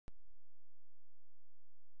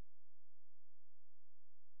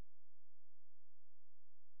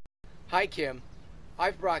Hi, Kim.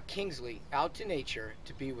 I've brought Kingsley out to nature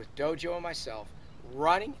to be with Dojo and myself,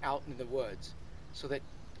 running out in the woods, so that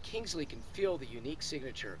Kingsley can feel the unique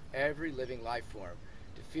signature of every living life form,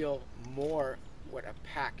 to feel more what a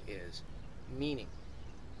pack is, meaning.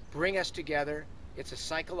 Bring us together. It's a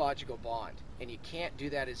psychological bond, and you can't do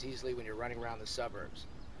that as easily when you're running around the suburbs.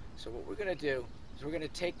 So what we're going to do is we're going to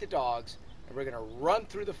take the dogs and we're going to run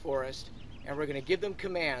through the forest, and we're going to give them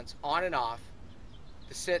commands on and off,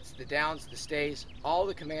 the sits, the downs, the stays, all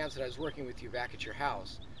the commands that I was working with you back at your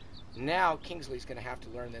house. Now Kingsley's going to have to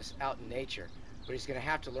learn this out in nature, but he's going to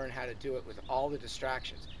have to learn how to do it with all the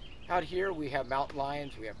distractions. Out here we have mountain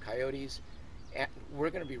lions, we have coyotes, and we're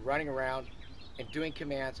going to be running around and doing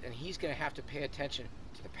commands, and he's going to have to pay attention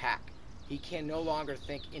to the pack. He can no longer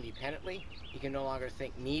think independently. He can no longer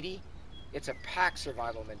think needy. It's a pack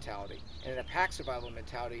survival mentality. And in a pack survival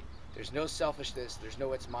mentality, there's no selfishness, there's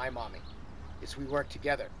no it's my mommy. It's we work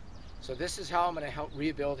together. So this is how I'm going to help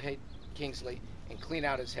rehabilitate Kingsley and clean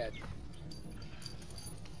out his head.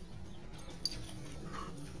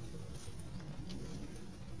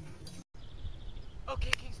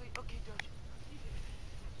 Okay, Kingsley, okay, Dojo.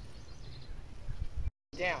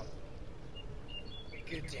 Down.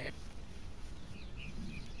 Good down.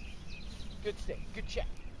 Good stay, good check.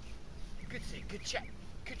 Good stay, good check.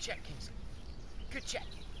 Good check, Kingsley. Good check,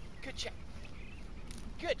 good check.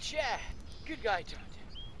 Good check. Good guy, Dojo.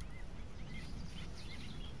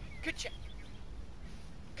 Good check.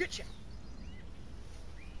 Good check.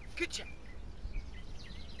 Good check.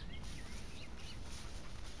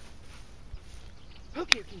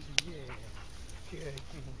 Okay, Kingsley, yeah. Good.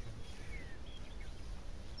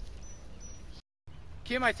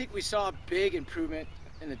 Kim, I think we saw a big improvement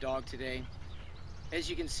in the dog today. As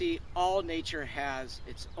you can see, all nature has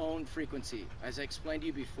its own frequency. As I explained to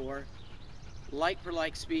you before, like for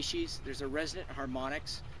like species, there's a resonant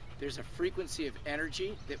harmonics. There's a frequency of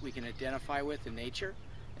energy that we can identify with in nature,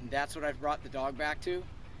 and that's what I've brought the dog back to.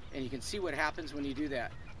 And you can see what happens when you do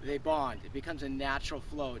that. They bond. It becomes a natural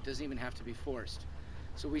flow. It doesn't even have to be forced.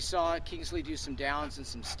 So we saw Kingsley do some downs and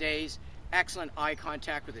some stays. Excellent eye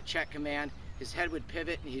contact with a check command. His head would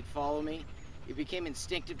pivot and he'd follow me. It became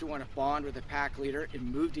instinctive to want to bond with a pack leader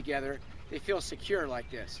and move together. They feel secure like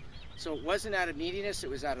this. So it wasn't out of neediness, it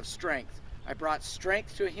was out of strength. I brought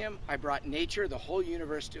strength to him, I brought nature, the whole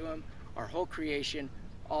universe to him, our whole creation,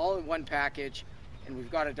 all in one package, and we've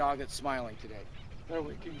got a dog that's smiling today. There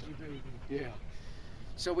we Kingsley, baby. Yeah.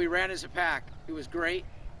 So we ran as a pack. It was great.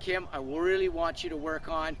 Kim, I really want you to work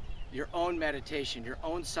on your own meditation, your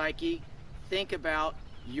own psyche. Think about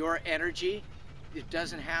your energy. It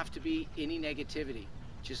doesn't have to be any negativity.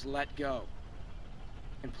 Just let go.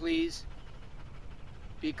 And please,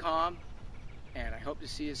 be calm, and I hope to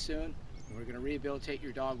see you soon. We're going to rehabilitate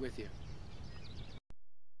your dog with you.